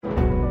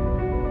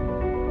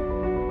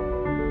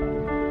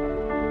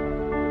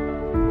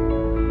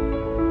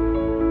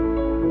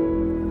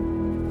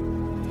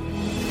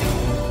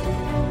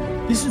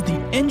This is the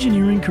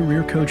Engineering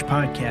Career Coach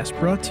podcast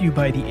brought to you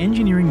by the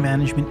Engineering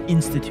Management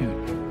Institute,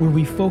 where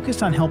we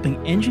focus on helping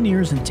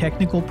engineers and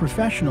technical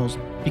professionals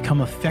become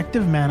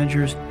effective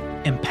managers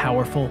and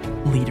powerful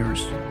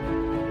leaders.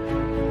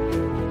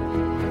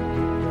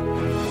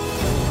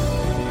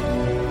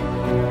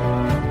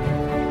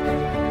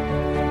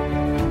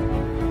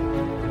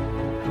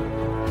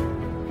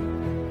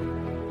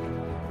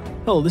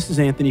 Hello, this is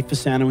Anthony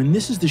Fasano, and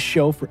this is the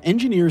show for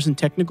engineers and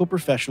technical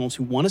professionals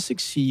who want to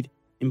succeed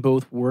in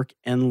both work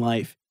and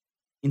life.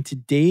 In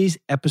today's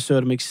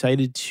episode, I'm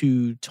excited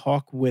to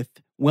talk with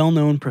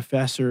well-known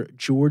Professor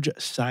George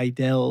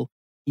Siedel.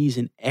 He's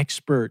an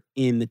expert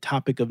in the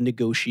topic of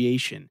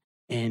negotiation,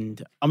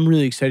 and I'm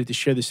really excited to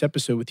share this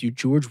episode with you.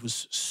 George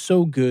was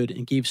so good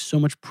and gave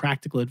so much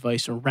practical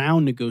advice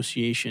around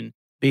negotiation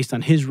based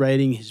on his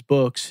writing, his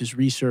books, his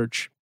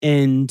research.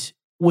 And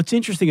what's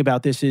interesting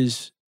about this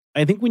is,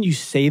 I think when you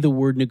say the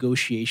word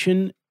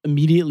negotiation,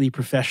 immediately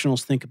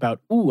professionals think about,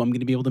 I'm going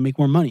to be able to make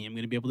more money. I'm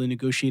going to be able to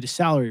negotiate a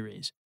salary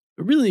raise.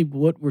 But really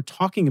what we're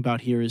talking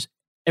about here is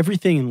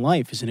everything in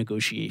life is a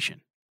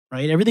negotiation,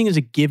 right? Everything is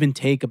a give and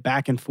take, a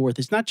back and forth.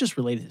 It's not just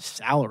related to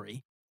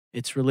salary.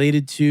 It's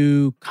related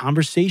to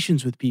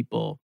conversations with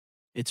people.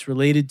 It's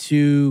related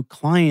to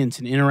clients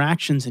and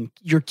interactions and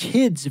your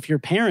kids, if you're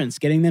parents,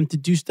 getting them to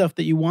do stuff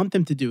that you want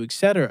them to do, et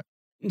cetera.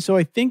 And so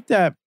I think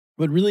that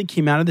what really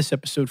came out of this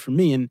episode for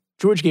me, and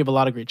George gave a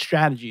lot of great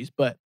strategies,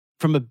 but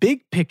from a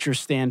big picture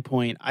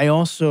standpoint, I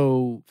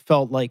also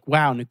felt like,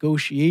 wow,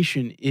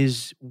 negotiation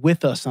is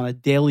with us on a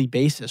daily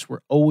basis.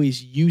 We're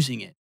always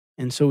using it.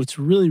 And so it's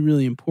really,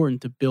 really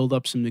important to build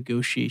up some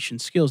negotiation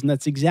skills. And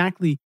that's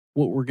exactly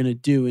what we're going to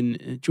do.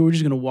 And George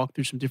is going to walk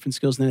through some different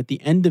skills. And then at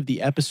the end of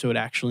the episode,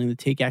 actually, in the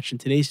Take Action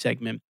Today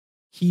segment,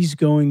 he's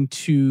going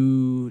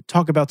to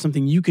talk about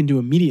something you can do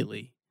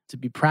immediately to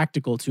be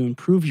practical, to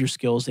improve your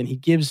skills. And he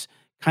gives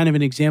kind of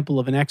an example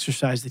of an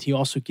exercise that he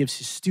also gives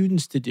his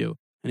students to do,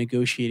 a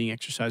negotiating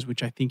exercise,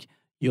 which I think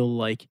you'll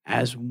like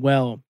as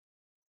well.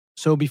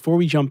 So before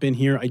we jump in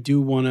here, I do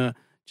want to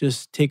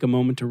just take a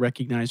moment to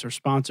recognize our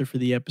sponsor for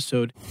the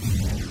episode.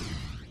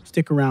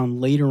 Stick around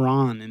later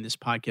on in this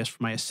podcast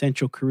for my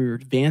essential career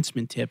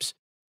advancement tips.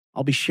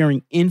 I'll be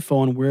sharing info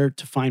on where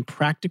to find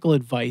practical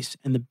advice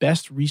and the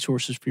best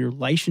resources for your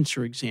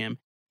licensure exam,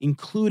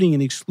 including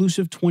an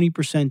exclusive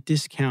 20%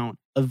 discount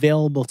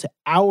available to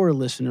our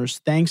listeners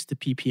thanks to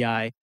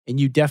PPI, and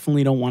you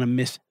definitely don't want to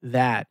miss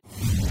that.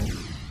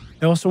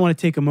 I also want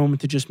to take a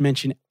moment to just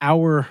mention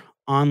our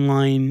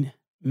online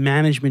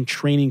management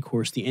training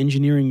course, the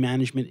Engineering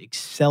Management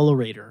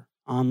Accelerator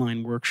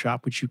online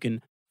workshop, which you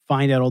can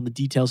find out all the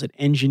details at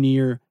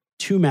Engineer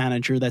to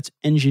Manager. That's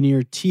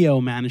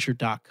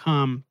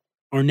engineertomanager.com.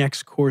 Our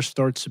next course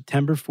starts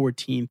September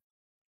 14th.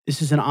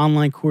 This is an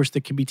online course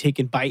that can be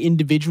taken by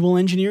individual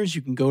engineers.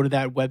 You can go to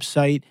that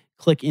website,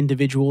 click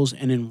individuals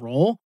and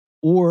enroll,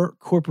 or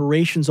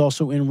corporations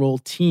also enroll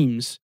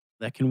teams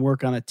that can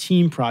work on a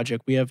team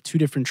project. We have two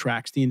different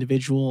tracks, the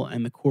individual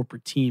and the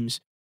corporate teams.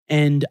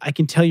 And I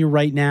can tell you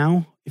right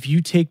now, if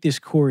you take this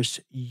course,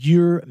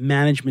 your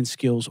management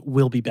skills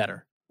will be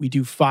better. We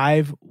do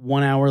 5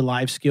 one-hour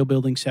live skill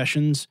building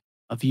sessions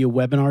via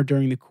webinar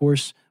during the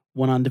course,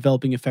 one on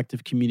developing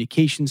effective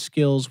communication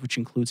skills, which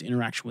includes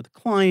interaction with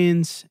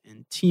clients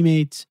and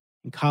teammates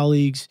and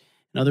colleagues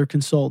and other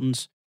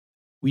consultants.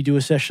 We do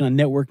a session on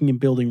networking and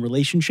building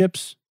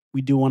relationships.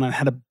 We do one on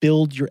how to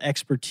build your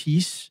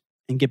expertise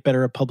and get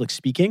better at public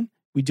speaking.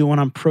 We do one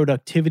on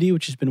productivity,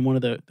 which has been one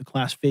of the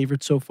class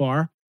favorites so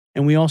far.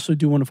 And we also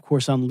do one, of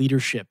course, on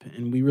leadership.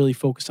 And we really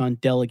focus on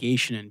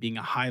delegation and being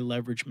a high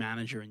leverage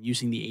manager and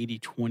using the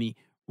 80-20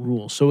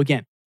 rule. So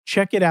again,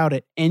 check it out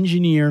at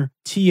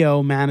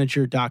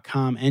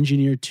engineertomanager.com,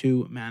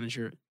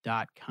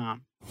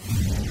 engineertomanager.com.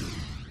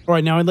 All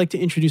right, now I'd like to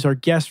introduce our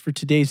guest for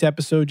today's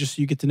episode, just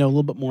so you get to know a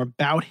little bit more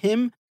about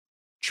him.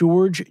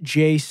 George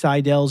J.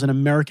 Siedel is an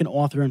American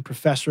author and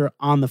professor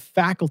on the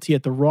faculty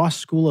at the Ross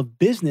School of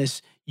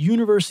Business,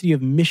 University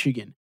of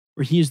Michigan,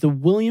 where he is the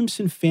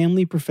Williamson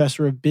Family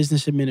Professor of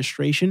Business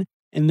Administration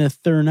and the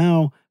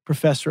Thurneau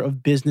Professor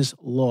of Business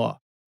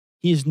Law.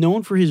 He is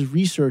known for his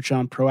research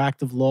on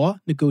proactive law,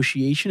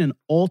 negotiation, and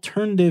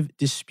alternative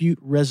dispute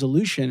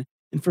resolution,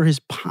 and for his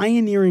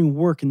pioneering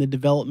work in the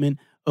development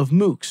of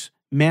MOOCs,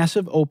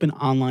 massive open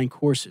online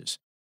courses.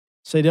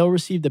 Siedel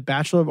received a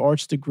Bachelor of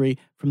Arts degree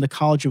from the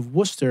College of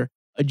Worcester,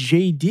 a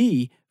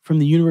JD from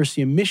the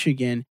University of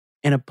Michigan,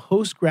 and a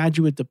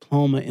postgraduate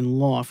diploma in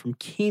law from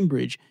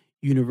Cambridge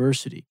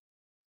University.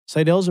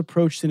 Siedel's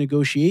approach to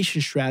negotiation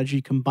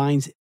strategy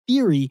combines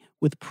theory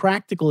with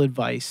practical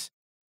advice.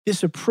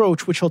 This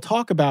approach, which he'll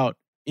talk about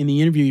in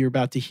the interview you're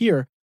about to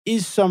hear,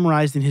 is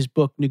summarized in his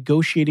book,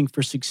 Negotiating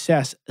for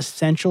Success,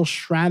 Essential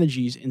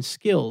Strategies and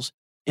Skills.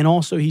 And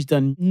also he's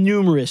done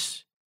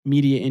numerous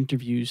media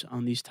interviews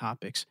on these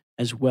topics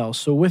as well.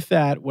 So with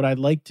that, what I'd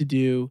like to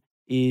do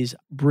is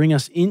bring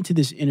us into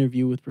this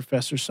interview with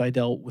Professor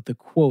Siedel with a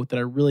quote that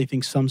I really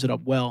think sums it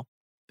up well.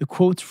 The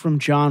quote's from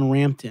John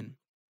Rampton.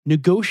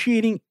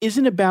 Negotiating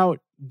isn't about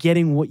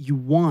getting what you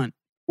want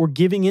or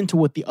giving into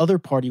what the other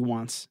party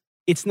wants.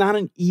 It's not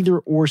an either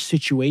or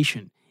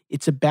situation.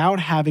 It's about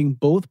having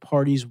both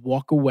parties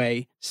walk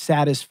away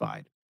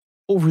satisfied.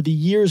 Over the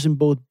years in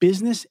both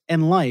business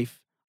and life,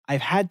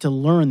 I've had to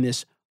learn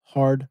this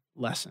hard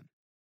lesson.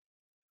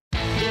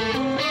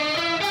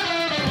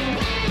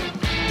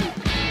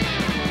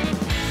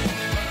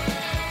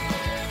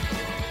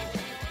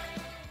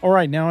 All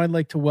right, now I'd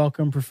like to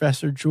welcome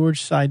Professor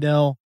George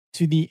Siedel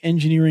to the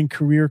Engineering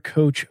Career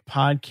Coach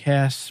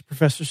podcast.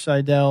 Professor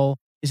Siedel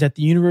is at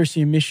the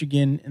University of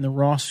Michigan in the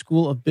Ross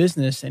School of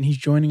Business, and he's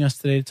joining us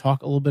today to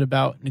talk a little bit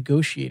about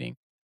negotiating.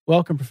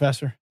 Welcome,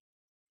 Professor.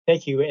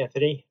 Thank you,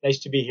 Anthony. Nice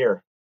to be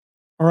here.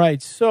 All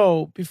right,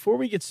 so before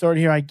we get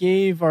started here, I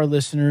gave our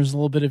listeners a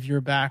little bit of your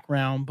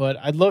background, but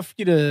I'd love for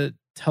you to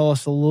tell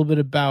us a little bit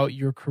about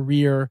your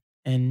career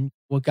and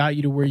what got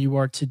you to where you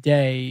are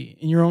today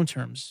in your own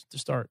terms to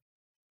start.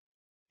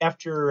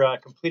 After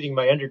completing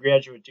my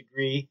undergraduate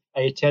degree,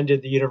 I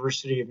attended the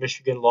University of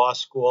Michigan Law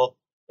School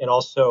and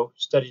also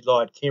studied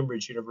law at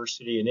Cambridge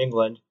University in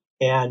England,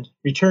 and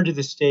returned to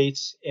the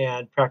States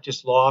and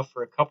practiced law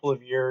for a couple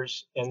of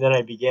years. And then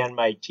I began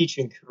my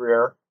teaching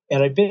career.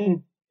 And I've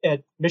been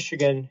at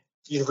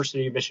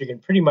University of Michigan,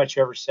 pretty much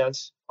ever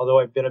since, although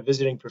I've been a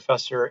visiting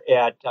professor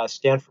at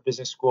Stanford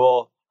Business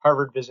School,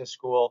 Harvard Business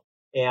School,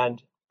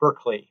 and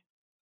Berkeley.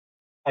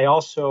 I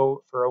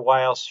also, for a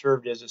while,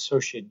 served as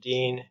Associate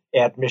Dean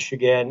at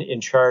Michigan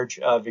in charge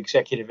of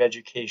executive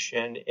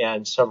education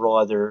and several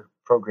other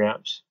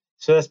programs.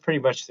 So that's pretty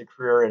much the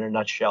career in a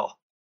nutshell.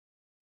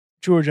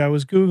 George, I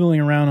was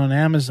Googling around on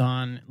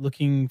Amazon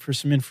looking for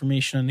some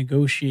information on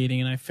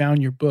negotiating, and I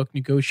found your book,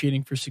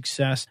 Negotiating for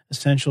Success,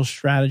 Essential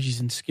Strategies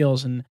and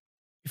Skills. And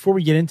before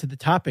we get into the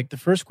topic, the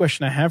first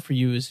question I have for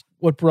you is,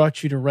 what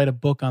brought you to write a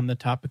book on the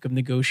topic of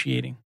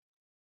negotiating?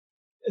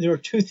 There were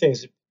two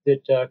things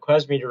that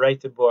caused me to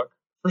write the book.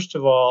 First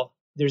of all,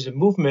 there's a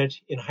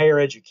movement in higher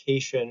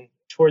education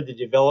toward the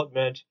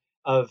development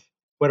of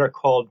what are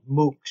called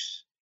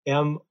MOOCs,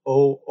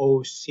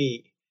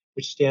 MOOC,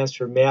 which stands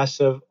for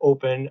Massive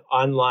Open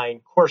Online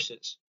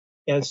Courses.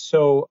 And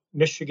so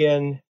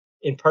Michigan,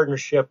 in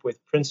partnership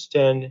with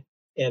Princeton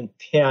and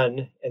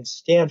Penn and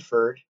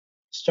Stanford,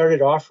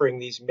 started offering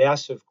these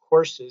massive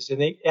courses,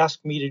 and they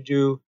asked me to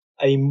do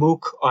a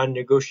MOOC on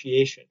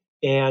negotiation.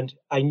 And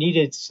I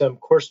needed some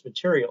course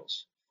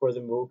materials for the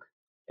MOOC.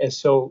 And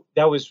so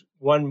that was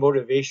one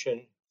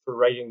motivation for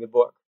writing the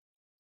book.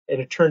 And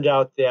it turned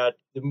out that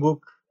the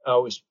MOOC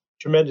was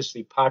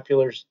tremendously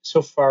popular.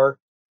 So far,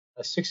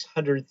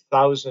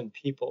 600,000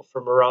 people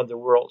from around the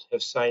world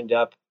have signed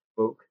up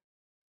MOOC.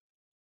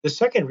 The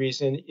second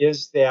reason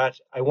is that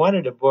I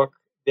wanted a book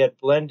that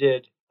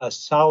blended a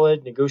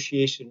solid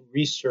negotiation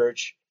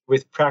research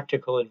with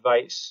practical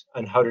advice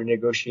on how to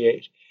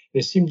negotiate.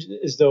 And it seems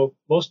as though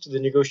most of the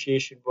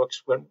negotiation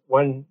books went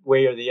one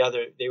way or the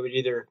other. They would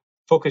either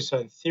focus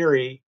on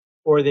theory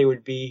or they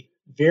would be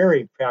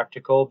very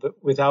practical,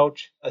 but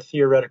without a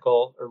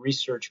theoretical or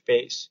research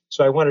base.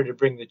 So I wanted to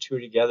bring the two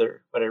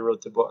together when I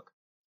wrote the book.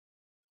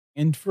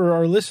 And for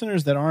our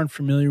listeners that aren't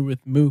familiar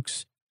with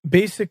MOOCs,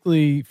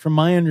 basically, from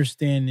my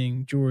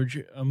understanding, George,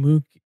 a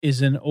MOOC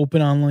is an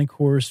open online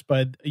course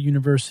by a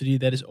university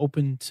that is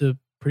open to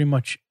pretty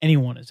much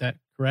anyone. Is that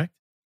correct?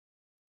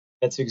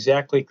 That's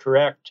exactly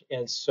correct.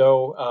 And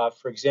so,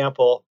 for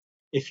example,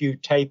 if you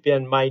type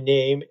in my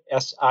name,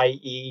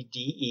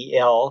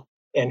 Siedel,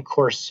 and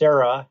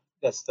Coursera,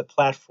 that's the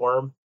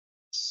platform,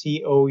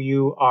 Coursera,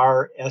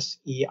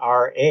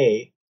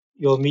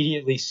 you'll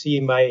immediately see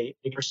my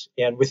course,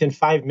 and within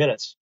 5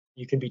 minutes,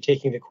 you can be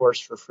taking the course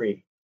for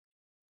free.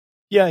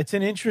 Yeah, it's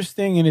an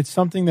interesting, and it's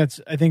something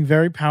that's, I think,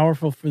 very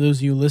powerful for those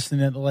of you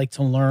listening that like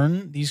to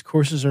learn. These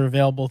courses are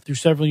available through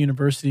several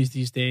universities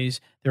these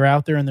days. They're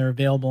out there and they're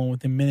available, and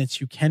within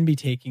minutes you can be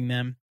taking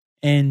them.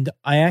 And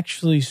I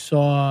actually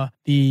saw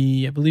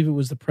I believe it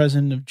was the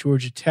president of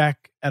Georgia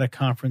Tech at a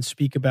conference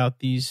speak about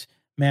these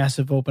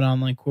massive open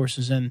online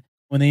courses. And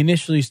when they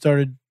initially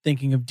started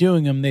thinking of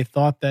doing them, they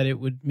thought that it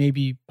would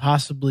maybe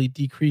possibly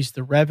decrease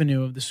the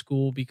revenue of the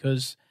school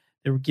because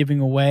they were giving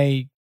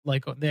away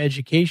like the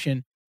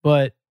education.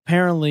 But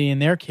apparently in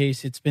their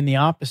case, it's been the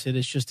opposite.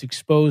 It's just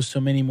exposed so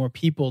many more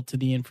people to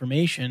the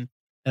information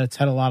that it's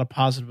had a lot of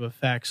positive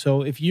effects.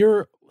 So if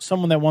you're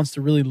someone that wants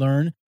to really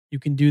learn, you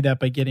can do that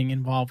by getting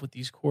involved with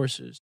these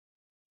courses.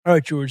 All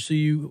right, George, so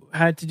you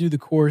had to do the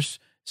course,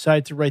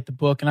 decided to write the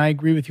book. And I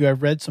agree with you.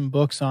 I've read some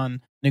books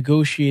on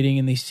negotiating,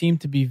 and they seem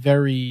to be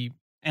very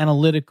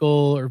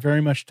analytical or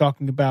very much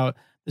talking about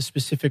the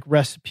specific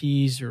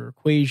recipes or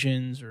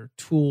equations or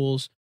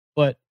tools.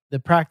 But the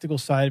practical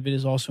side of it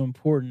is also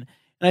important.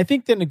 And I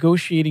think that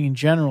negotiating in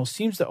general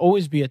seems to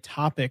always be a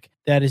topic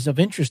that is of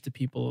interest to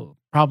people,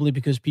 probably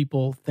because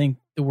people think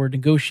the word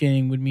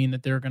negotiating would mean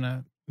that they're going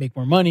to make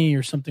more money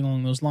or something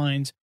along those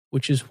lines,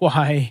 which is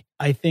why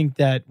I think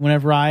that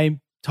whenever I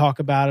talk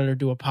about it or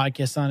do a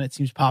podcast on it, it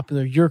seems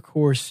popular. Your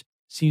course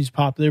seems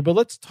popular, but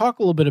let's talk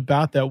a little bit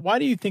about that. Why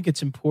do you think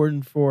it's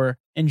important for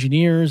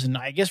engineers and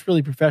I guess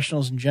really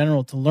professionals in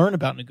general to learn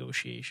about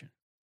negotiation?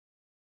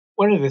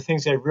 One of the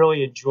things I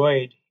really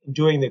enjoyed in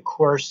doing the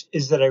course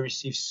is that I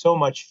received so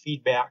much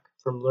feedback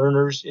from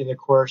learners in the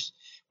course.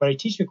 When I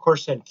teach a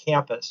course on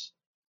campus,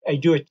 I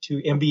do it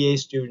to MBA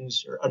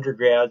students or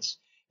undergrads,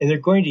 and they're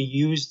going to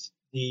use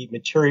the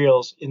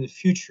materials in the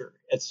future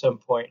at some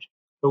point.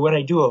 But when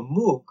I do a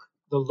MOOC,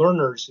 the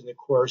learners in the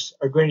course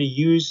are going to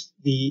use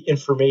the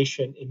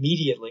information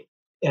immediately.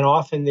 And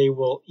often they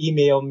will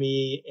email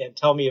me and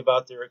tell me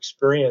about their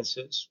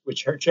experiences,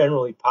 which are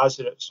generally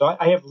positive. So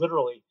I have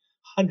literally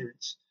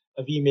hundreds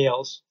of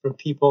emails from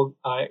people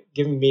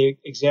giving me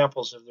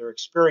examples of their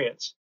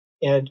experience.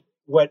 And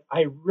what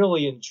I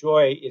really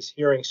enjoy is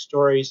hearing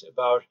stories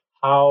about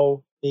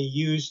how they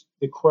use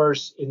the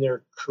course in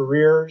their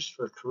careers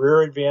for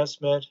career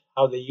advancement,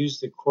 how they use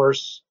the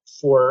course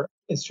for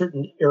in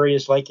certain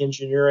areas like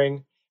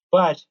engineering,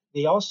 but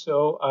they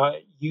also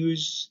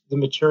use the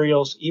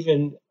materials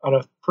even on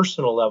a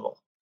personal level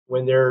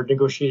when they're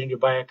negotiating to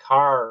buy a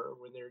car, or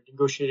when they're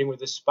negotiating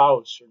with a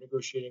spouse or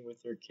negotiating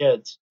with their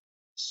kids.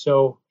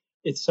 So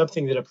it's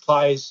something that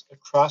applies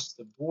across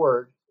the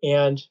board.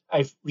 And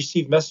I've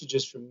received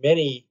messages from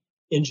many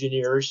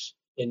engineers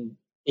in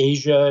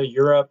Asia,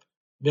 Europe,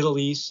 Middle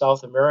East,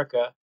 South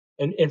America.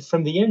 And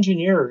from the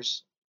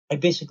engineers, I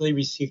basically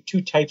received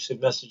two types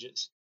of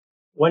messages.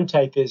 One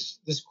type is,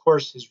 this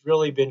course has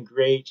really been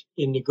great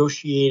in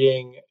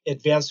negotiating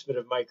advancement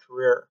of my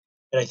career.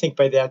 And I think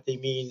by that they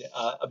mean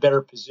a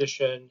better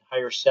position,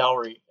 higher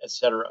salary,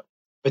 etc.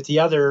 But the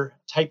other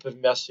type of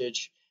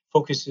message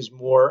focuses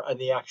more on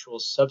the actual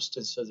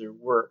substance of their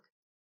work.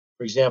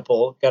 For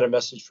example, got a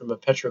message from a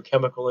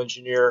petrochemical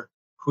engineer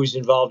who's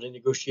involved in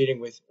negotiating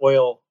with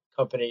oil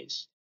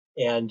companies.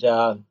 And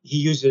he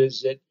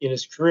uses it in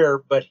his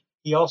career, but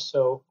he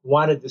also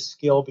wanted the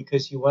skill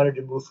because he wanted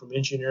to move from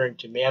engineering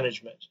to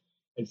management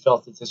and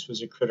felt that this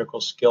was a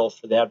critical skill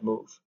for that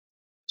move.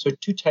 So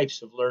two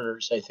types of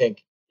learners, I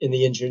think, in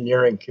the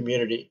engineering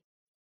community.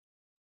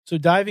 So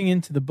diving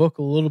into the book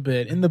a little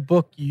bit, in the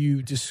book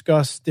you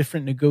discuss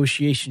different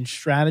negotiation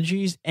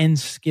strategies and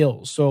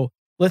skills. So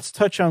let's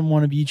touch on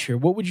one of each here.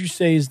 What would you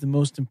say is the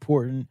most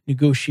important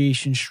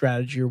negotiation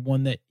strategy, or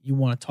one that you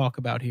want to talk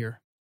about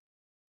here?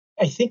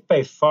 I think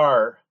by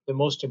far the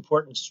most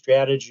important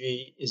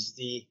strategy is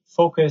the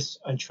focus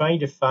on trying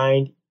to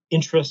find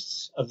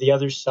interests of the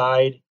other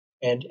side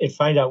and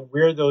find out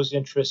where those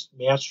interests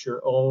match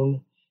your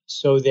own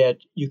so that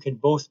you can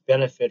both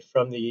benefit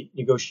from the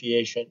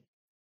negotiation.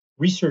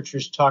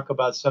 Researchers talk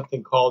about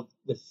something called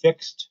the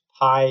fixed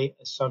pie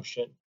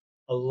assumption.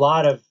 A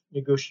lot of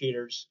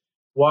negotiators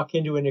walk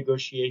into a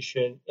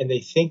negotiation and they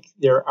think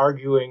they're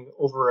arguing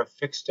over a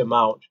fixed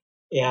amount.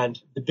 And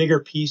the bigger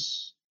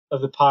piece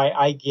of the pie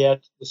I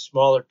get, the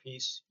smaller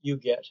piece you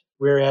get.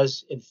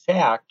 Whereas, in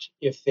fact,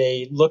 if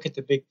they look at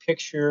the big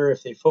picture,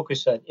 if they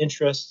focus on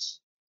interests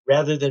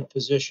rather than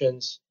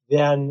positions,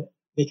 then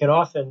they can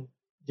often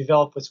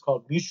develop what's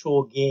called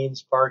mutual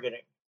gains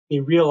bargaining. They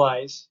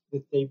realize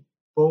that they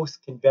both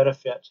can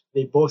benefit,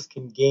 they both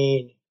can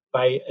gain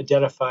by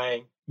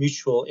identifying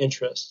mutual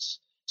interests.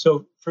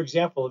 So, for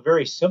example, a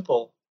very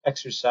simple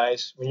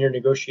exercise when you're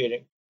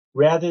negotiating,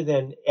 rather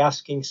than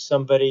asking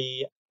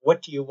somebody,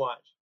 what do you want?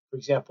 For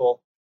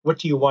example, what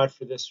do you want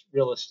for this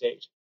real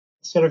estate?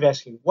 Instead of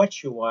asking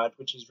what you want,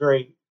 which is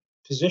very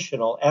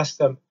positional, ask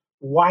them,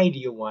 why do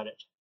you want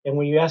it? And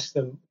when you ask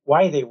them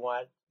why they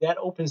want, that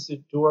opens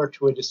the door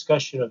to a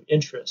discussion of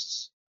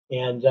interests.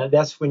 And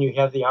that's when you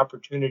have the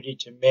opportunity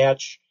to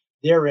match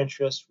their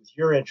interests with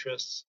your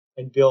interests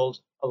and build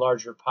a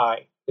larger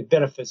pie that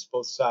benefits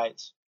both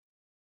sides.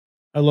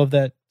 I love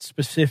that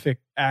specific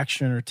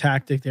action or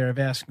tactic there of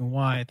asking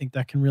why. I think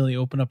that can really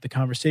open up the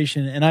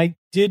conversation. And I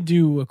did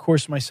do a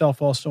course myself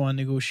also on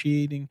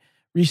negotiating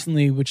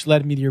recently, which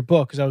led me to your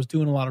book because I was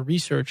doing a lot of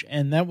research.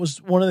 And that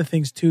was one of the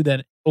things too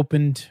that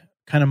opened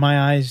kind of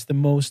my eyes the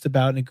most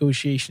about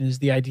negotiation, is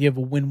the idea of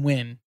a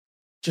win-win.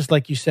 Just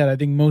like you said, I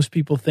think most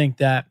people think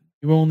that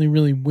you only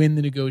really win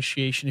the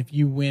negotiation if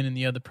you win and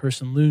the other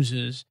person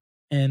loses.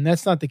 And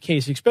that's not the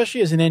case,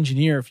 especially as an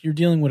engineer. If you're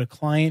dealing with a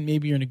client,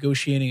 maybe you're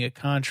negotiating a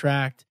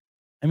contract.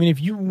 I mean,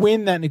 if you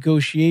win that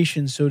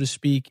negotiation, so to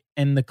speak,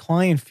 and the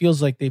client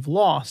feels like they've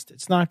lost,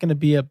 it's not going to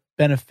be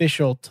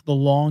beneficial to the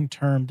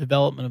long-term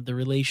development of the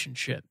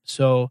relationship.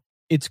 So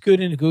it's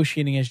good in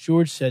negotiating, as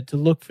George said, to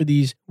look for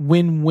these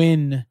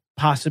win-win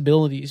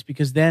possibilities,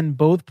 because then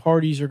both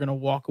parties are going to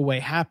walk away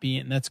happy,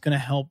 and that's going to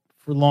help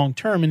for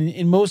long-term. And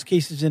in most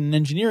cases, in an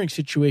engineering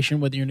situation,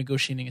 whether you're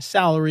negotiating a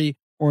salary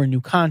or a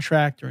new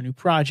contract or a new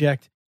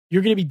project,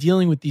 you're going to be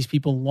dealing with these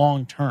people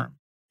long term.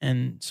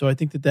 And so I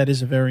think that that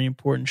is a very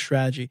important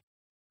strategy.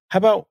 How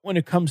about when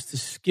it comes to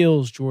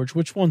skills, George?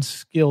 Which one's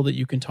skill that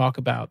you can talk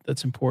about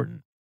that's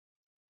important?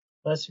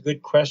 That's a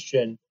good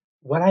question.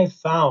 What I've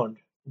found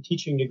in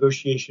teaching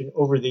negotiation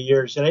over the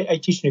years, and I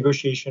teach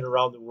negotiation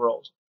around the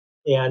world,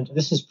 and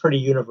this is pretty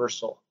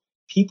universal.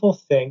 People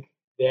think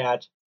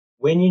that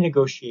when you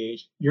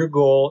negotiate, your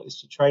goal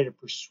is to try to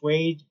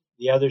persuade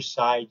the other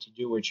side to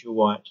do what you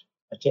want,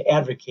 to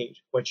advocate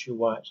what you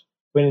want.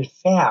 When in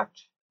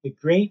fact, the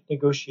great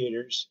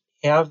negotiators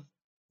have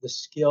the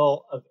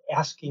skill of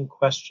asking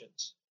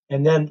questions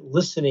and then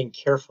listening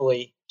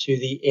carefully to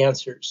the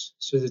answers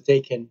so that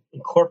they can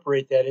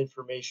incorporate that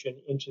information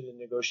into the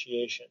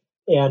negotiation.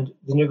 And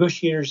the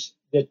negotiators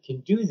that can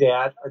do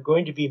that are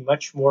going to be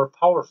much more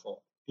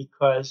powerful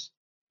because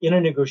in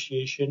a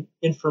negotiation,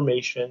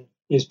 information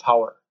is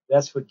power.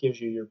 That's what gives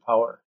you your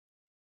power.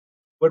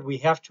 What we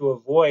have to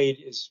avoid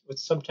is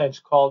what's sometimes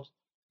called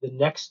the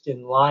next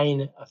in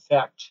line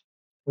effect.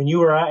 When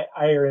you or I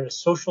are in a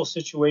social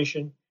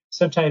situation,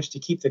 sometimes to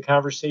keep the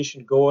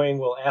conversation going,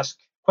 we'll ask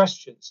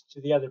questions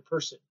to the other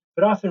person.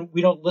 But often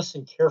we don't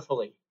listen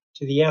carefully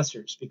to the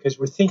answers because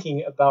we're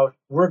thinking about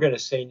we're going to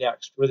say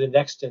next. We're the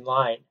next in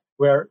line,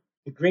 where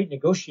the great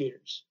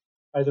negotiators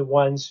are the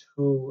ones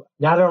who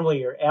not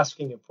only are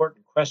asking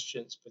important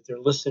questions, but they're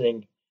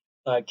listening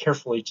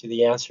carefully to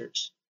the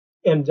answers.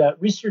 And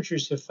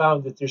researchers have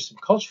found that there's some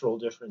cultural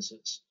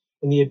differences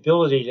in the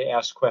ability to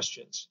ask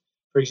questions.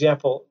 For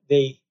example,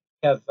 they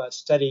have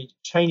studied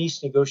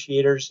Chinese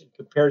negotiators and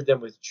compared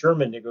them with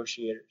German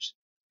negotiators.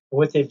 And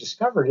what they've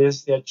discovered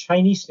is that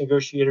Chinese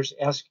negotiators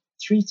ask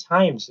 3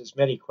 times as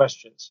many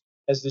questions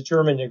as the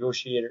German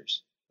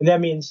negotiators. And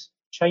that means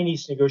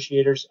Chinese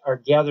negotiators are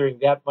gathering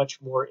that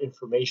much more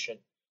information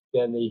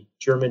than the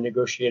German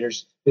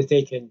negotiators that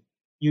they can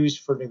use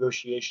for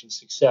negotiation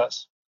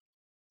success.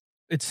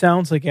 It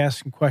sounds like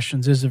asking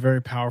questions is a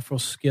very powerful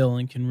skill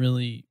and can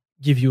really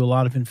give you a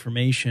lot of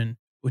information,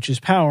 which is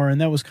power.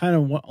 And that was kind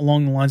of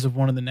along the lines of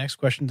one of the next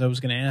questions I was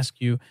going to ask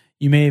you.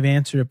 You may have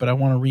answered it, but I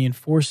want to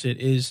reinforce it.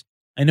 Is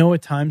I know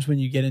at times when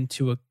you get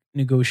into a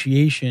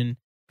negotiation,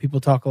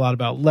 people talk a lot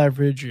about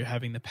leverage or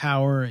having the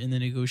power in the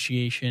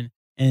negotiation.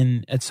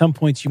 And at some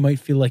points, you might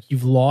feel like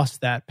you've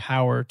lost that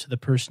power to the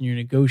person you're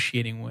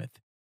negotiating with.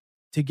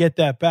 To get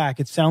that back,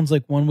 it sounds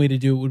like one way to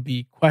do it would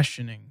be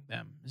questioning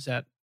them. Is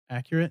that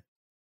accurate?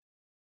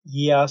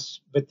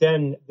 Yes, but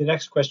then the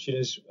next question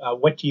is,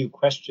 what do you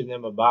question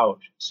them about?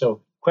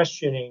 So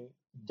questioning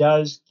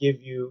does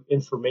give you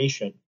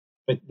information,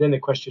 but then the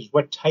question is,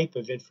 what type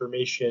of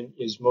information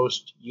is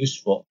most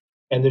useful?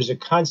 And there's a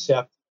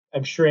concept,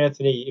 I'm sure,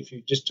 Anthony, if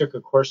you just took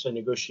a course on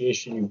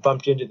negotiation, you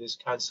bumped into this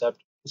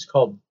concept. It's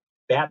called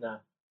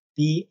BATNA,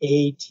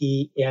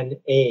 BATNA,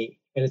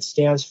 and it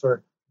stands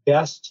for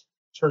Best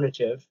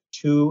Alternative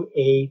to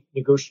a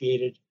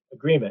Negotiated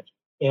Agreement.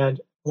 And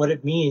what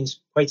it means,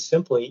 quite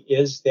simply,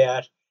 is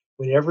that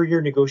whenever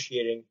you're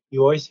negotiating,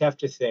 you always have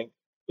to think,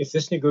 if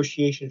this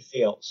negotiation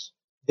fails,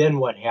 then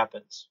what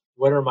happens?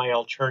 What are my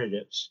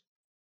alternatives?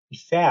 In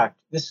fact,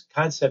 this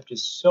concept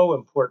is so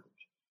important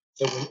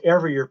that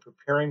whenever you're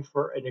preparing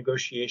for a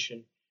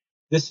negotiation,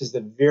 this is the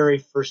very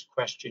first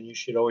question you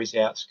should always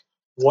ask.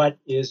 What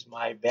is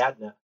my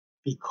BATNA?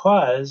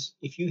 Because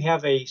if you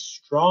have a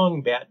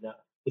strong BATNA,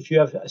 if you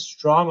have a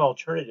strong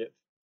alternative,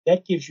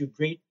 that gives you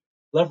great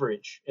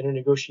leverage in a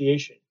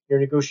negotiation. You're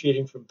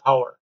negotiating from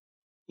power.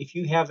 If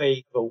you have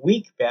a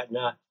weak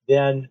BATNA,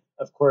 then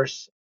of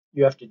course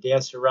you have to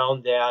dance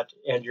around that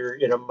and you're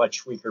in a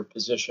much weaker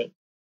position.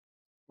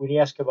 When you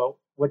ask about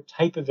what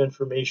type of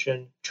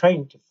information,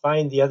 trying to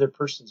find the other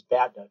person's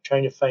BATNA,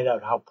 trying to find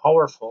out how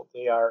powerful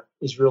they are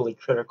is really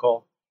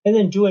critical. And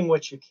then doing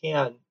what you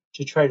can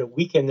to try to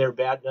weaken their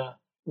BATNA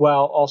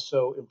while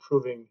also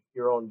improving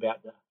your own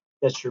BATNA.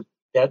 That's your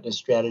BATNA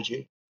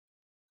strategy.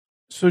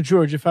 So,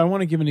 George, if I want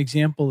to give an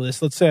example of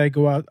this, let's say I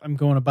go out, I'm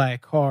going to buy a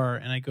car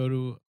and I go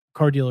to a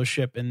car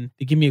dealership and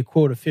they give me a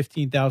quote of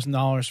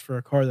 $15,000 for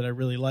a car that I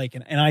really like.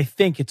 And I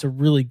think it's a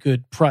really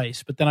good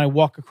price, but then I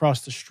walk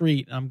across the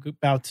street and I'm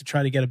about to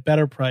try to get a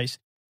better price.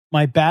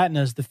 My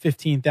BATNA is the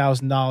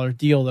 $15,000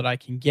 deal that I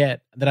can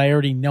get, that I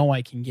already know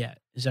I can get.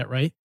 Is that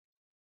right?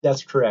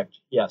 That's correct.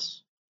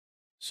 Yes.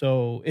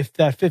 So if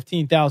that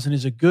 $15,000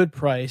 is a good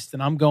price,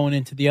 then I'm going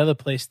into the other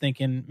place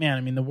thinking, man,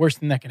 I mean, the worst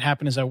thing that can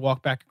happen is I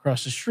walk back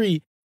across the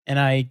street and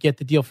I get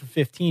the deal for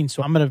 15.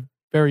 So I'm in a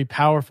very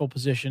powerful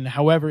position.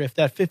 However, if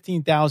that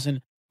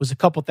 15,000 was a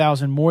couple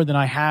thousand more than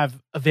I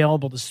have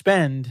available to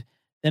spend,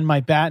 then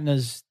my BATNA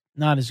is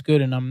not as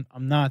good and I'm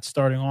not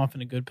starting off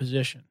in a good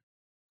position.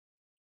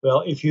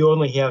 Well, if you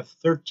only have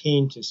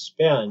 13 to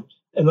spend,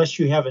 unless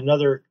you have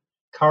another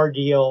car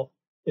deal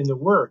in the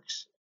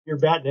works, your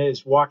BATNA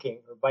is walking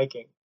or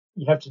biking.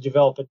 You have to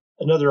develop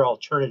another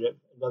alternative,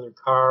 another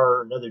car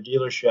or another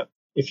dealership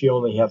if you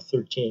only have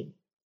 13.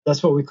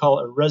 That's what we call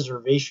a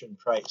reservation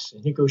price.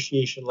 In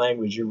negotiation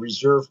language, a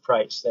reserve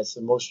price. That's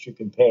the most you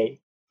can pay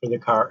for the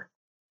car.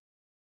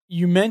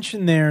 You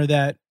mentioned there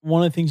that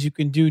one of the things you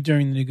can do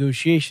during the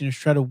negotiation is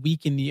try to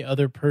weaken the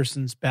other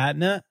person's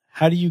BATNA.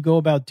 How do you go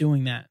about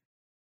doing that?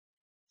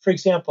 For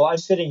example, I'm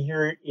sitting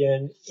here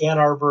in Ann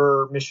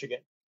Arbor, Michigan,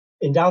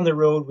 and down the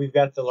road, we've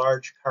got the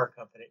large car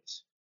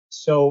companies.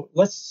 So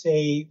let's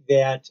say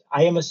that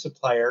I am a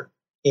supplier,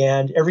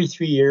 and every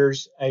 3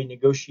 years, I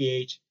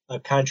negotiate a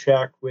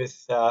contract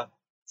with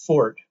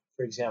Ford,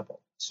 for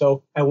example.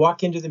 So I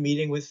walk into the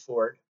meeting with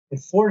Ford,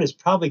 and Ford is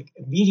probably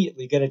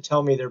immediately going to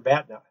tell me their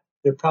BATNA.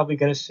 They're probably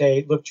going to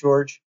say, look,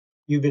 George,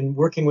 you've been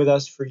working with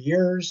us for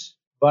years,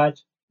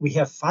 but we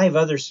have 5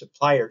 other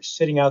suppliers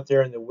sitting out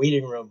there in the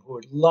waiting room who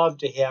would love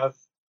to have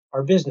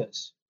our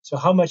business. So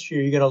how much are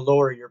you going to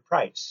lower your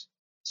price?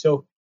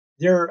 So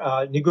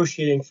they're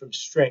negotiating from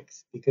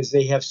strength because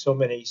they have so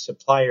many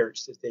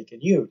suppliers that they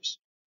can use.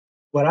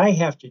 What I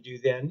have to do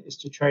then is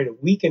to try to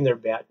weaken their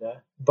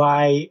BATNA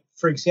by,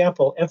 for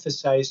example,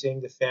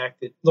 emphasizing the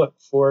fact that, look,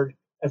 Ford,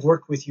 I've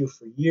worked with you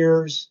for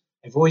years.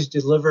 I've always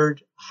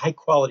delivered a high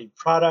quality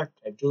product.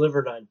 I've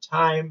delivered on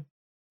time.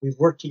 We've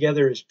worked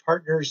together as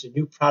partners in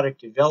new product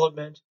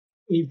development.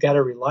 We've got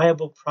a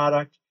reliable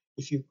product.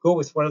 If you go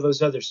with one of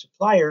those other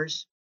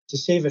suppliers to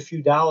save a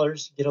few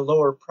dollars, get a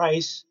lower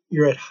price,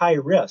 you're at high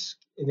risk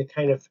in the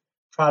kind of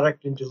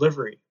product and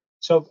delivery.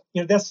 So,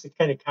 that's the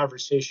kind of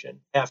conversation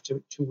have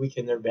to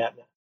weaken their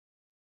BATNA.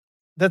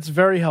 That's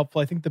very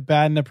helpful. I think the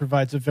BATNA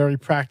provides a very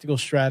practical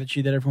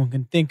strategy that everyone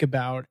can think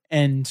about.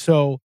 And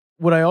so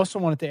what I also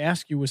wanted to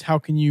ask you was, how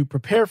can you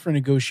prepare for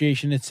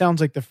negotiation? It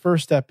sounds like the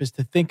first step is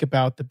to think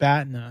about the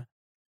BATNA.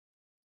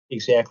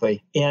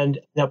 Exactly. And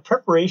now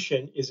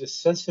preparation is a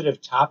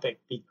sensitive topic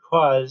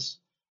because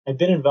I've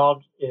been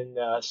involved in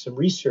some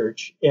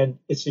research, and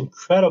it's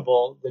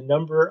incredible the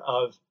number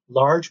of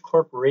large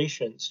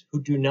corporations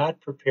who do not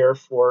prepare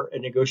for a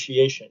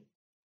negotiation.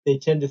 They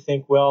tend to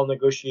think, well,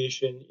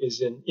 negotiation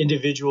is an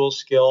individual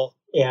skill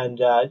and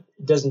it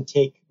doesn't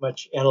take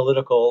much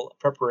analytical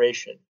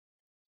preparation.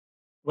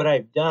 What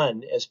I've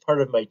done as part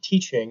of my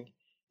teaching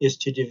is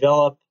to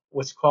develop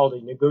what's called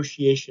a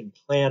negotiation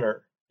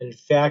planner. And in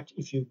fact,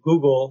 if you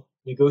Google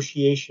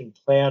negotiation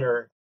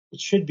planner, it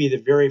should be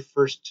the very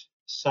first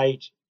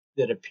site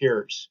that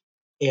appears.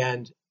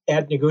 And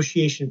at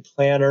negotiation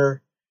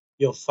planner,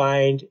 you'll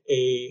find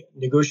a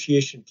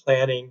negotiation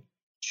planning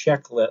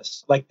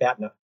checklist like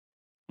BATNA.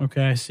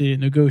 Okay, I see it.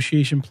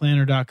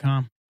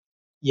 Negotiationplanner.com.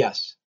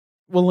 Yes.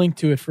 We'll link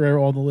to it for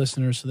all the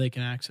listeners so they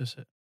can access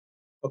it.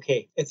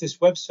 Okay. At this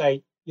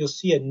website, you'll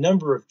see a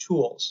number of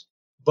tools,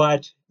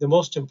 but the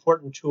most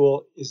important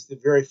tool is the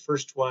very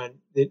first one,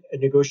 a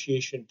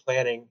negotiation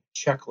planning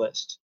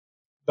checklist.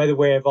 By the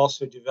way, I've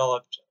also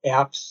developed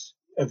apps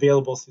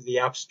available through the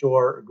App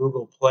Store or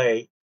Google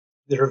Play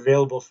that are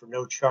available for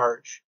no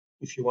charge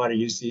if you want to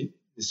use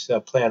this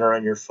planner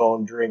on your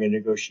phone during a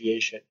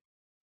negotiation.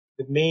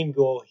 The main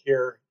goal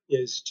here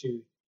is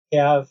to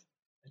have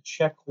a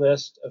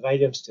checklist of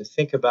items to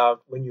think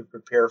about when you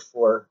prepare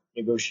for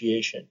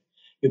negotiation.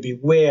 You'll be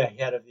way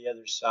ahead of the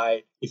other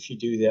side if you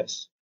do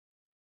this.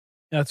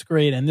 That's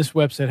great. And this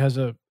website has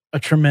a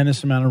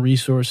tremendous amount of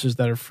resources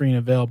that are free and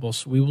available.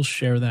 So we will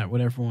share that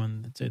with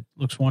everyone. It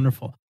looks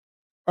wonderful.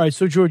 All right.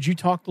 So, George, you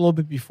talked a little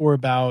bit before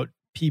about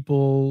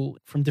people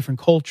from different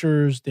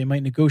cultures. They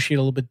might negotiate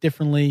a little bit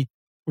differently.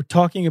 We're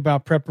talking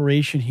about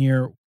preparation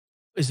here.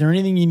 Is there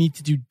anything you need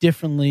to do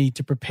differently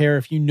to prepare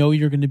if you know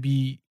you're going to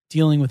be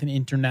dealing with an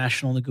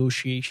international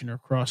negotiation or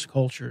cross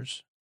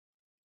cultures?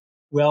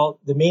 Well,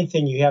 the main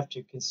thing you have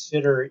to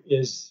consider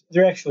is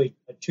there are actually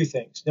two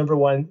things. Number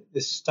one, the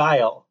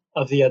style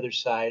of the other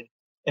side.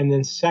 And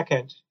then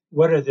second,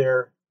 what are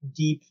their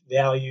deep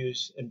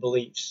values and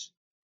beliefs?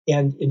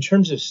 And in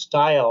terms of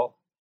style,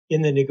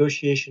 in the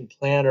negotiation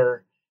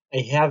planner, I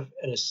have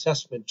an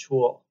assessment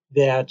tool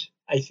that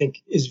I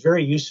think is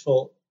very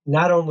useful,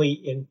 not only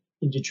in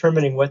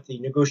determining what the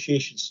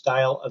negotiation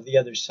style of the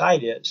other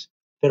side is,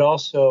 but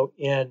also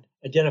in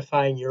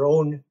identifying your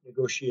own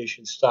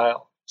negotiation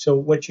style. So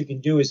what you can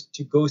do is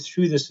to go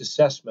through this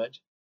assessment,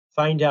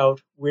 find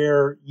out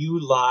where you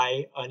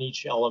lie on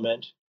each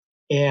element,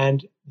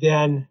 and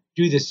then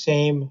do the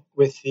same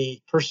with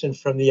the person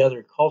from the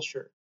other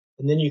culture.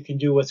 And then you can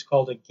do what's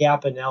called a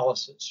gap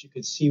analysis. You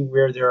can see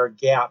where there are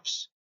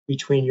gaps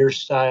between your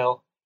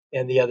style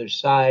and the other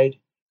side,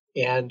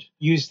 and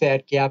use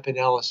that gap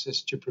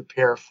analysis to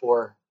prepare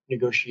for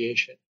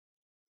negotiation.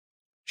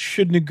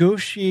 Should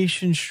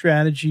negotiation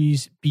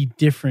strategies be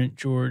different,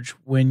 George,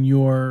 when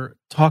you're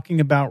talking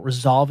about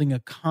resolving a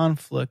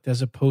conflict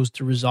as opposed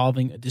to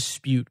resolving a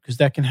dispute? Because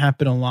that can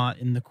happen a lot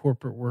in the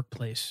corporate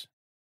workplace.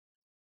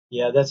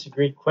 Yeah, that's a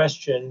great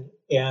question.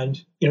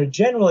 And,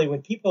 generally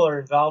when people are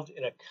involved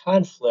in a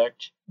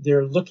conflict,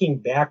 they're looking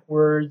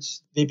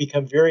backwards. They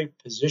become very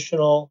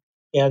positional.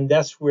 And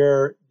that's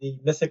where the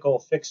mythical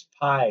fixed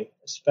pie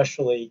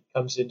especially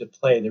comes into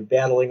play. They're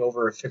battling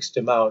over a fixed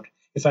amount.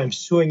 If I'm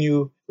suing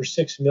you for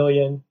 $6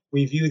 million,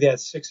 we view that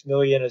 $6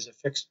 million as a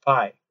fixed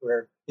pie,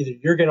 where either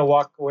you're going to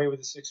walk away with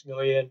the $6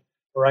 million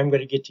or I'm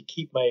going to get to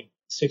keep my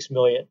 $6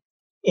 million.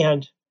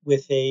 And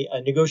with a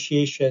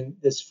negotiation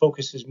that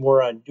focuses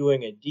more on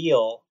doing a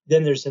deal,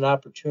 then there's an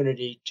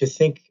opportunity to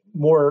think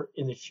more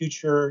in the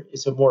future.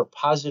 It's a more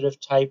positive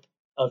type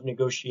of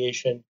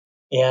negotiation.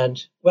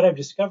 And what I've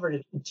discovered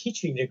in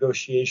teaching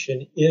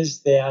negotiation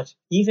is that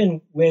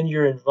even when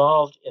you're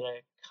involved in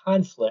a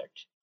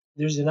conflict,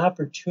 there's an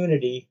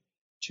opportunity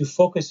to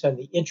focus on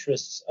the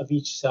interests of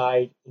each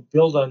side and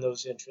build on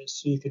those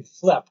interests. So you can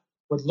flip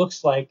what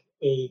looks like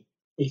a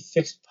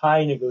fixed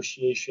pie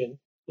negotiation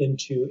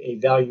into a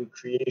value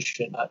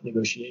creation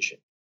negotiation.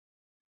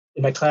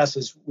 In my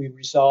classes, we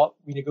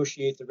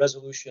negotiate the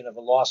resolution of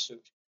a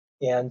lawsuit.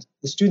 And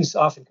the students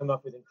often come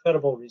up with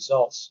incredible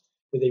results,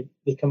 where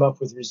they come up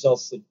with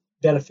results that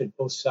benefit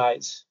both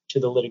sides to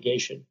the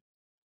litigation.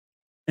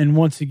 And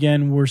once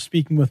again, we're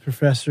speaking with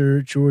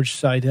Professor George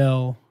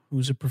Siedel,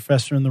 who's a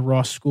professor in the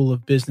Ross School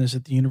of Business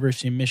at the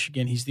University of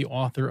Michigan. He's the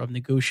author of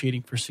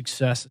Negotiating for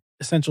Success,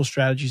 Essential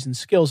Strategies and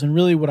Skills. And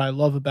really what I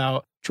love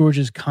about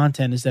George's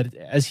content is that,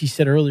 as he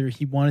said earlier,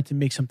 he wanted to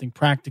make something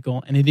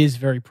practical, and it is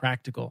very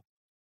practical.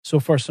 So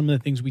far, some of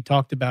the things we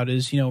talked about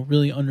is,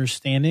 really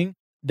understanding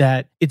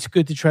that it's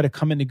good to try to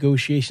come at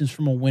negotiations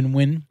from a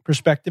win-win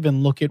perspective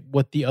and look at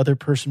what the other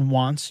person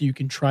wants so you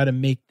can try to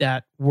make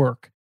that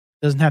work.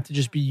 It doesn't have to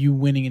just be you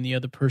winning and the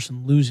other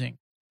person losing.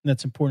 And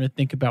that's important to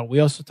think about. We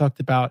also talked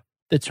about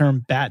the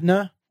term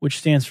BATNA, which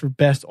stands for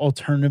Best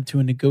Alternative to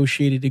a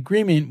Negotiated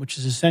Agreement, which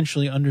is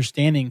essentially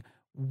understanding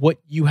what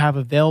you have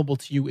available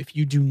to you if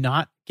you do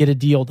not get a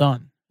deal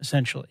done,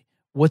 essentially.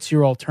 What's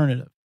your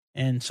alternative?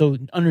 And so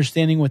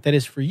understanding what that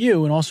is for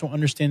you and also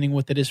understanding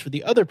what that is for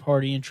the other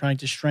party and trying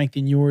to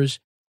strengthen yours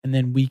and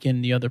then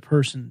weaken the other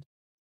person.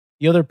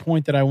 The other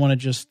point that I want to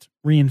just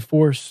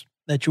reinforce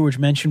that George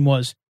mentioned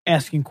was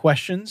asking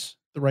questions,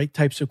 the right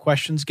types of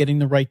questions, getting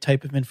the right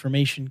type of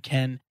information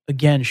can,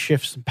 again,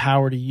 shift some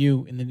power to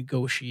you in the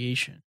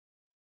negotiation.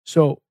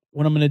 So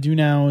what I'm going to do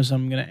now is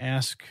I'm going to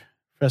ask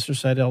Professor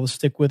Siedel to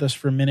stick with us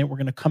for a minute. We're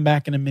going to come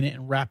back in a minute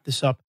and wrap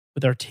this up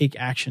with our Take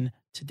Action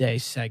Today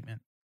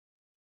segment.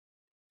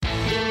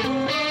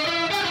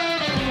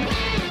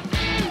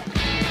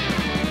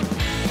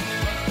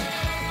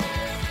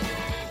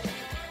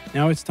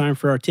 Now it's time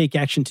for our Take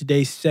Action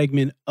Today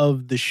segment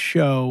of the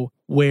show,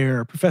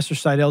 where Professor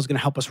Siedel is going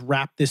to help us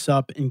wrap this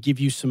up and give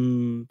you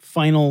some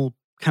final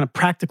kind of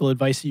practical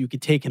advice that you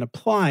could take and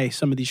apply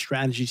some of these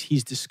strategies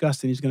he's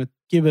discussed. And he's going to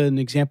give an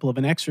example of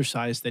an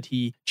exercise that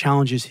he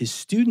challenges his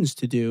students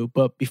to do.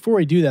 But before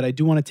I do that, I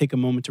do want to take a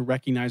moment to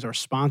recognize our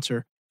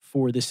sponsor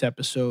for this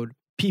episode,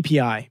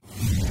 PPI.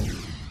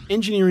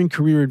 Engineering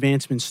career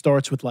advancement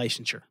starts with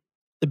licensure.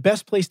 The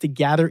best place to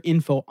gather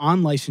info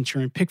on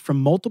licensure and pick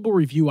from multiple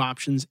review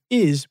options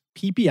is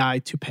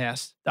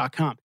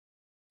ppi2pass.com.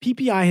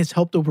 PPI has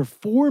helped over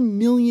 4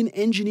 million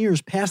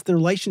engineers pass their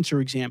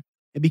licensure exam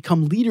and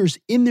become leaders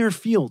in their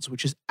fields,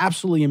 which is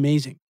absolutely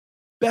amazing.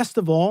 Best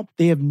of all,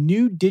 they have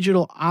new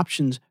digital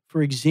options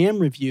for exam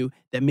review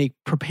that make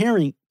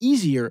preparing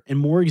easier and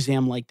more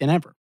exam-like than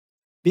ever.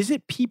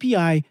 Visit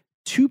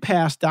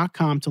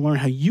ppi2pass.com to learn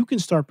how you can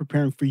start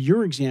preparing for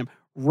your exam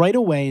right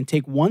away and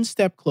take one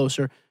step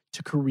closer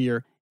to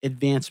career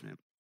advancement.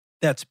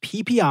 That's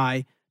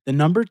PPI, the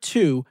number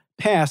 2,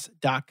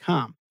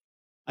 pass.com.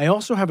 I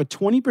also have a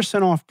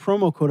 20% off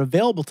promo code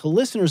available to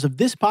listeners of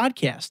this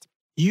podcast.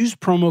 Use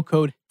promo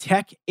code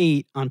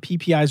TECC8 on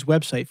PPI's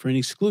website for an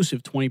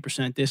exclusive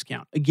 20%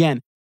 discount. Again,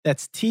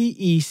 that's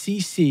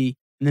TECC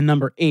and the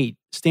number 8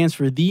 stands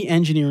for The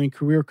Engineering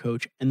Career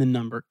Coach and the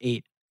number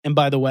 8. And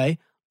by the way,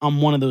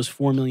 I'm one of those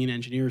 4 million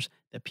engineers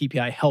that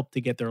PPI helped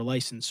to get their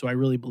license, so I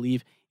really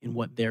believe in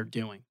what they're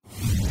doing.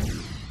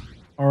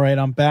 All right,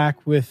 I'm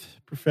back with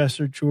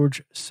Professor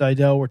George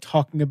Siedel. We're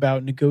talking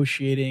about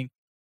negotiating.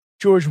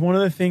 George, one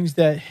of the things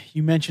that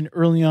you mentioned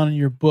early on in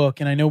your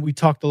book, and I know we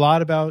talked a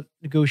lot about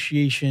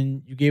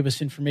negotiation, you gave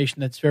us information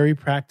that's very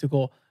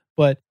practical,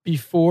 but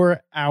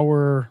before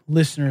our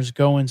listeners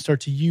go and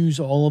start to use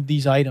all of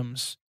these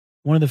items,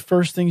 one of the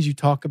first things you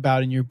talk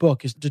about in your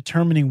book is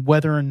determining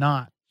whether or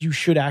not you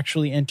should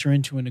actually enter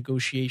into a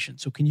negotiation.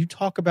 So can you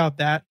talk about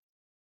that?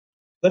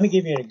 Let me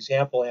give you an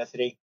example,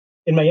 Anthony.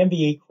 In my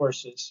MBA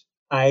courses,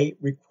 I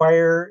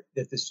require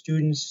that the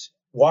students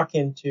walk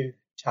into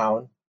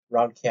town,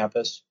 around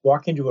campus,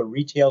 walk into a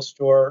retail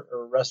store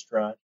or a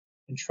restaurant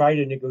and try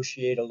to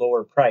negotiate a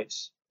lower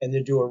price and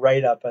then do a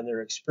write-up on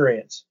their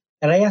experience.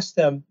 And I ask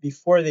them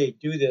before they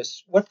do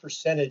this, what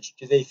percentage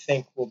do they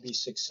think will be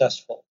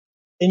successful?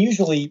 And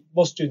usually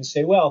most students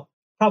say, well,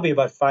 probably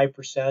about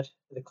 5% of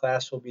the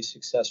class will be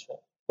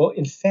successful. Well,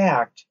 in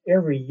fact,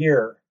 every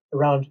year,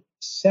 around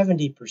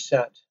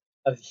 70%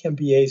 of the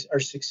MBAs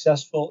are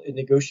successful in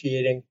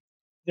negotiating.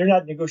 They're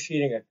not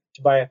negotiating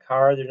to buy a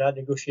car. They're not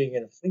negotiating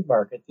in a flea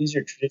market. These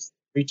are traditional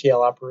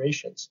retail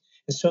operations.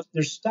 And so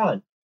they're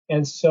stunned.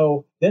 And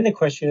so then the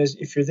question is,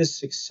 if you're this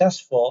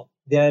successful,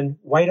 then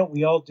why don't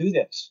we all do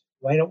this?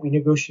 Why don't we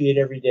negotiate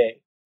every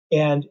day?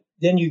 And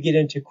then you get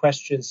into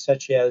questions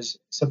such as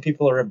some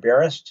people are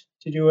embarrassed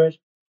to do it.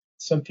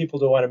 Some people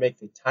don't want to make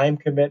the time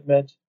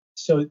commitment.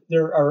 So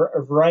there are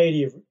a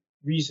variety of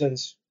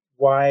reasons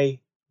why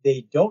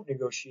they don't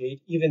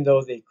negotiate, even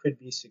though they could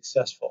be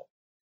successful.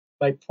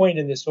 My point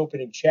in this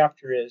opening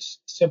chapter is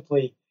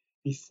simply,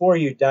 before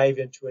you dive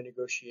into a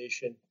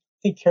negotiation,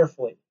 think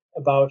carefully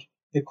about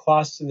the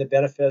costs and the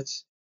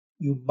benefits.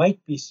 You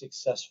might be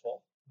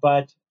successful,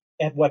 but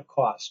at what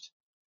cost?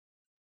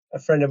 A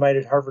friend of mine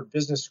at Harvard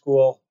Business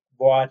School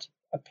bought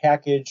a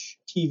package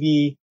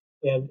TV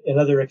and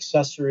other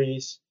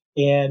accessories,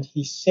 and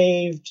he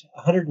saved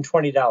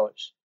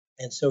 $120.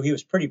 And so he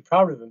was pretty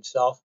proud of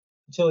himself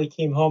until he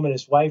came home and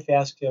his wife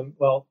asked him,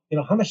 well,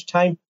 how much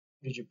time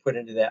did you put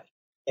into that?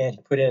 And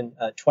he put in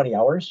 20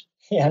 hours.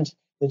 And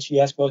then she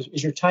asked, well,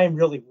 is your time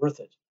really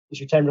worth it? Is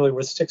your time really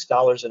worth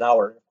 $6 an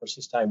hour? Of course,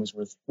 his time was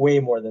worth way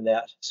more than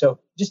that. So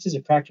just as a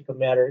practical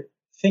matter,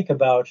 think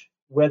about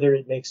whether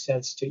it makes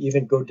sense to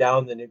even go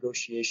down the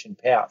negotiation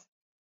path.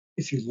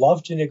 If you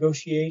love to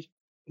negotiate,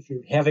 if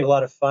you're having a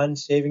lot of fun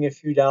saving a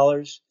few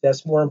dollars,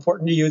 that's more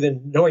important to you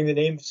than knowing the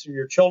names of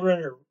your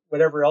children or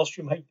whatever else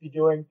you might be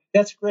doing.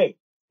 That's great.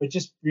 But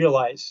just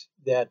realize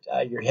that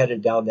you're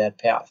headed down that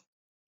path.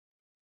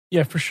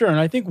 Yeah, for sure. And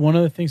I think one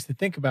of the things to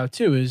think about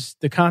too is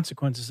the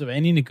consequences of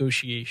any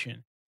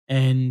negotiation.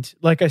 And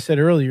like I said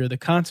earlier, the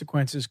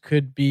consequences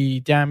could be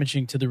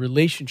damaging to the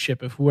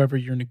relationship of whoever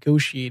you're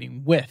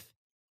negotiating with.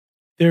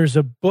 There's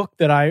a book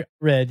that I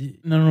read,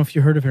 and I don't know if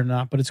you heard of it or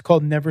not, but it's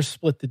called Never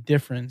Split the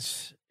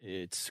Difference.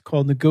 It's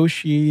called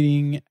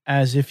Negotiating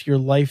as If Your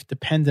Life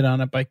Depended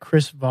on It by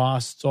Chris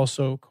Voss. It's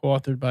also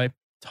co-authored by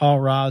Tal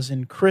Raz.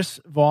 And Chris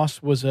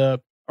Voss was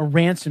a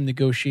ransom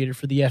negotiator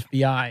for the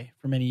FBI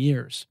for many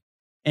years.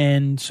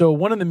 And so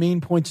one of the main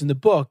points in the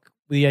book,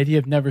 the idea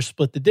of never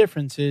split the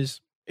difference,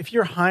 is if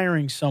you're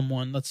hiring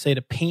someone, let's say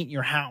to paint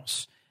your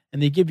house,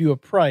 and they give you a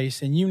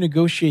price and you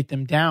negotiate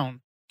them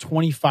down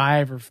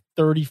 25 or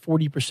 30,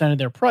 40% of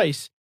their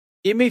price,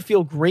 it may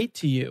feel great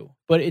to you,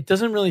 but it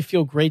doesn't really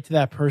feel great to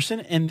that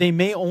person. And they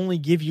may only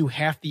give you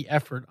half the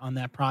effort on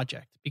that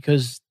project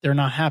because they're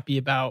not happy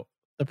about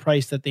the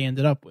price that they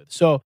ended up with.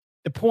 So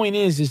the point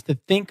is to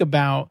think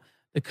about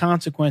the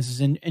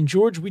consequences. And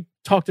George, we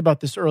talked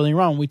about this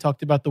earlier on. We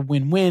talked about the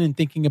win-win and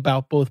thinking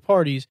about both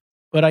parties.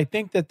 But I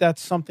think that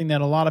that's something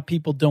that a lot of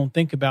people don't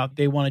think about.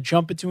 They want to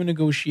jump into a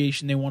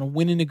negotiation. They want to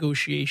win a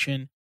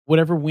negotiation,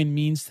 whatever win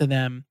means to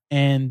them.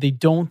 And they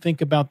don't think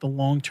about the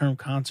long-term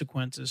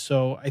consequences.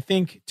 So I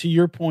think to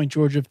your point,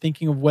 George, of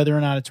thinking of whether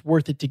or not it's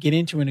worth it to get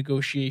into a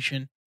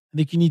negotiation, I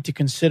think you need to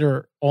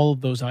consider all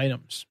of those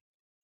items.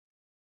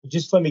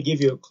 Just let me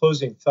give you a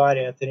closing thought,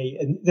 Anthony.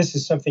 And this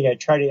is something I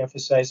try to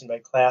emphasize in my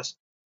class.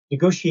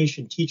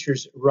 Negotiation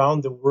teachers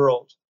around the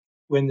world,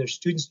 when their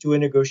students do a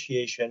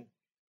negotiation,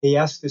 they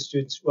ask the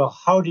students, well,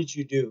 how did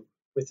you do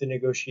with the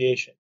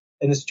negotiation?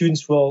 And the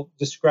students will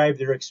describe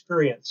their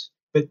experience.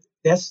 But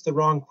that's the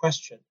wrong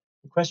question.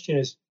 The question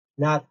is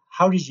not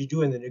how did you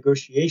do in the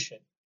negotiation?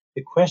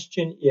 The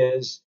question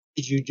is,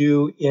 did you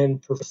do in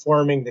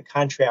performing the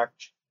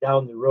contract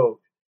down the road?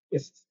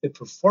 If the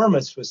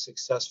performance was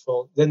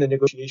successful, then the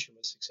negotiation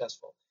was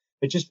successful.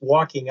 But just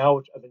walking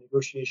out of a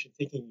negotiation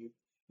thinking you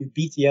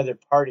beat the other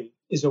party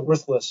is a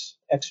worthless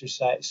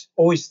exercise.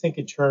 Always think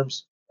in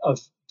terms of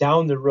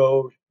down the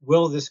road,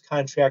 will this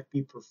contract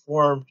be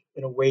performed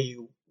in a way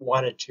you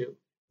want it to?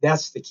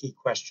 That's the key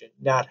question,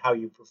 not how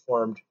you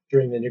performed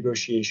during the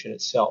negotiation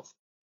itself.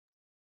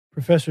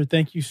 Professor,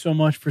 thank you so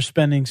much for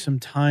spending some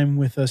time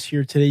with us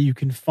here today. You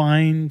can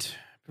find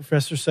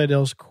Professor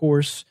Siedel's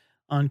course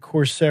on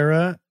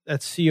Coursera.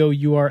 That's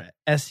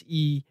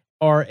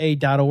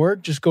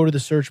COURSERA.org. Just go to the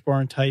search bar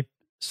and type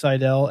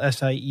Siedel,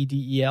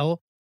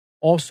 Siedel.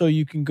 Also,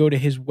 you can go to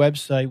his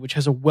website, which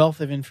has a wealth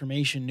of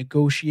information,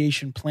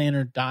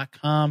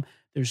 negotiationplanner.com.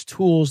 There's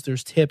tools,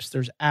 there's tips,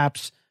 there's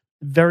apps,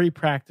 very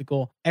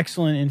practical,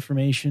 excellent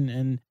information.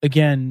 And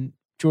again,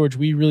 George,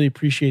 we really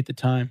appreciate the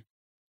time.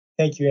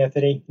 Thank you,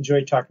 Anthony.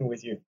 Enjoyed talking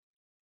with you.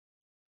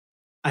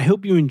 I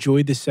hope you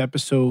enjoyed this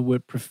episode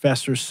with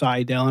Professor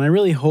Siedel, and I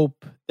really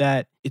hope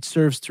that it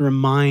serves to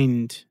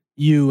remind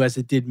you, as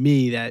it did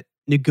me, that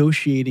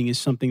negotiating is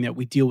something that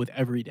we deal with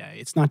every day.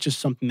 It's not just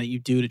something that you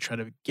do to try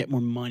to get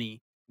more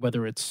money,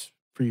 whether it's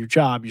for your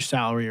job, your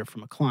salary, or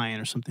from a client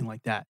or something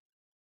like that.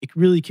 It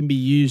really can be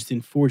used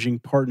in forging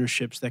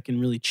partnerships that can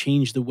really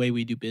change the way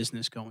we do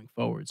business going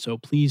forward. So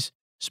please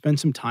spend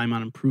some time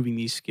on improving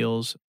these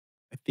skills.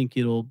 I think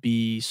it'll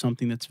be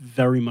something that's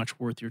very much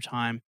worth your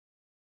time.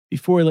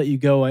 Before I let you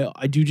go,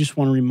 I do just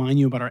want to remind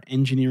you about our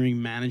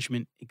Engineering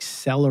Management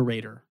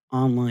Accelerator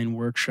online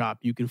workshop.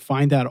 You can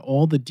find out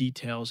all the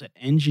details at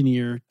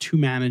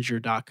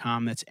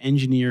engineer2manager.com. That's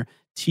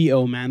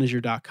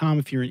engineer-to-manager.com.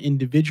 If you're an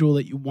individual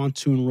that you want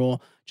to enroll,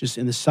 just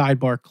in the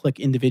sidebar, click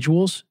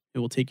individuals. It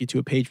will take you to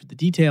a page with the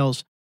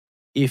details.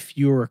 If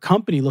you're a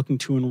company looking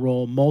to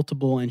enroll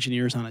multiple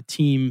engineers on a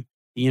team,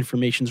 the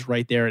information's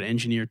right there at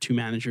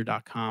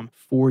engineer2manager.com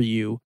for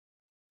you.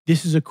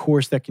 This is a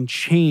course that can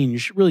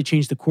really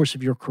change the course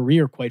of your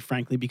career, quite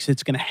frankly, because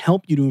it's going to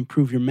help you to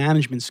improve your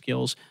management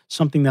skills,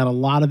 something that a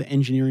lot of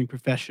engineering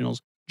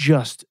professionals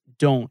just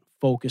don't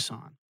focus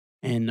on.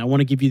 And I want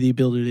to give you the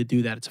ability to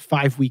do that. It's a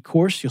 5-week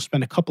course. You'll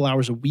spend a couple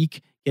hours a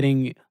week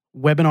getting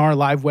live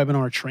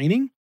webinar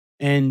training.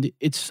 And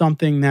it's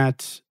something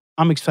that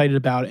I'm excited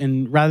about.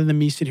 And rather than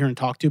me sit here and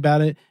talk to you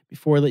about it,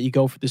 before I let you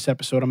go for this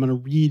episode, I'm going to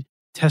read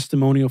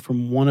testimonial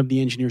from one of the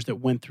engineers that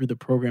went through the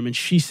program. And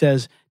she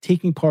says,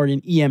 taking part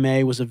in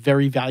EMA was a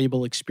very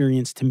valuable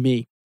experience to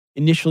me.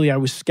 Initially, I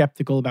was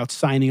skeptical about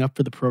signing up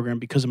for the program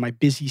because of my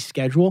busy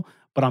schedule,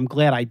 but I'm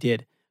glad I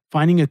did.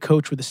 Finding a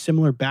coach with a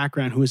similar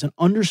background who has an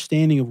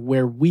understanding of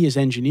where we as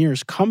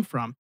engineers come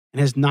from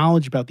and has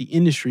knowledge about the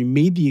industry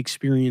made the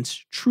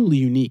experience truly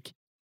unique.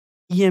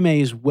 EMA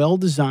is well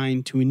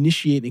designed to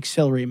initiate and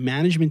accelerate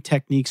management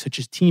techniques such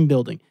as team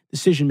building,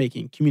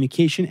 decision-making,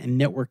 communication,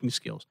 and networking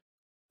skills.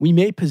 We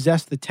may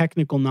possess the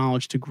technical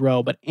knowledge to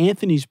grow, but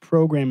Anthony's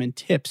program and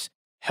tips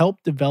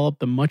help develop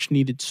the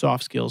much-needed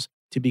soft skills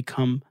to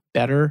become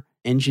better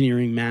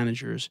engineering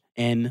managers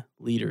and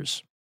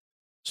leaders.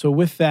 So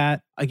with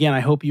that, again, I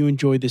hope you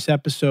enjoyed this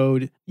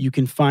episode. You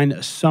can find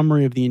a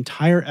summary of the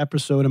entire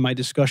episode of my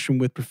discussion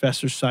with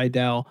Professor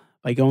Siedel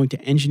by going to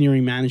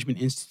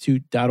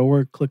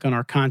engineeringmanagementinstitute.org, click on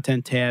our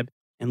content tab,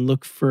 and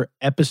look for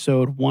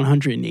episode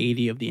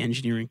 180 of the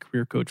Engineering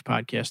Career Coach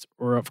podcast.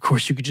 Or, of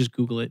course, you could just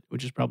Google it,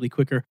 which is probably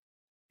quicker.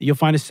 You'll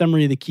find a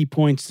summary of the key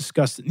points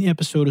discussed in the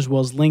episode, as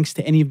well as links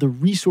to any of the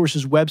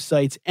resources,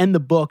 websites, and the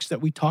books that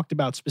we talked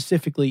about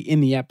specifically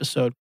in the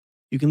episode.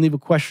 You can leave a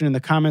question in the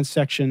comments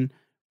section.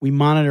 We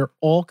monitor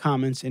all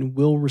comments and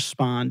will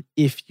respond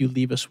if you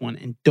leave us one.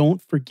 And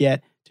don't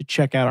forget to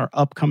check out our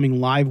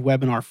upcoming live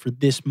webinar for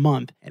this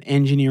month at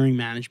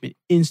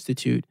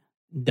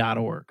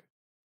engineeringmanagementinstitute.org.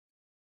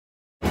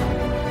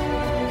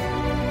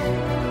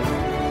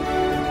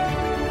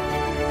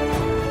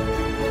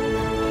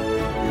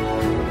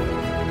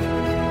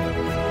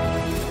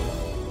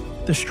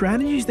 The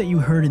strategies that you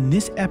heard in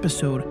this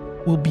episode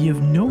will be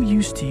of no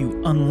use to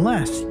you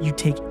unless you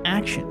take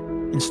action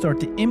and start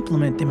to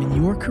implement them in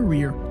your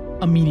career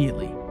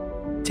immediately.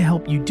 To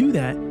help you do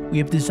that, we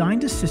have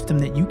designed a system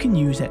that you can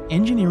use at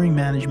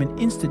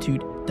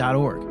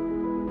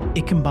engineeringmanagementinstitute.org.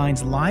 It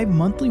combines live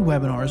monthly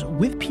webinars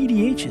with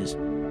PDHs,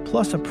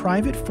 plus a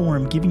private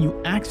forum giving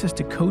you access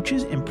to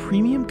coaches and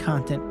premium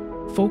content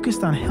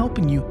focused on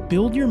helping you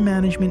build your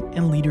management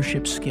and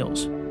leadership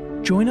skills.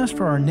 Join us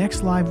for our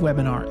next live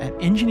webinar at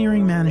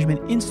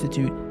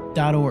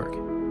engineeringmanagementinstitute.org,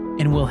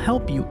 and we'll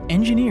help you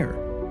engineer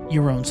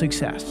your own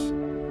success.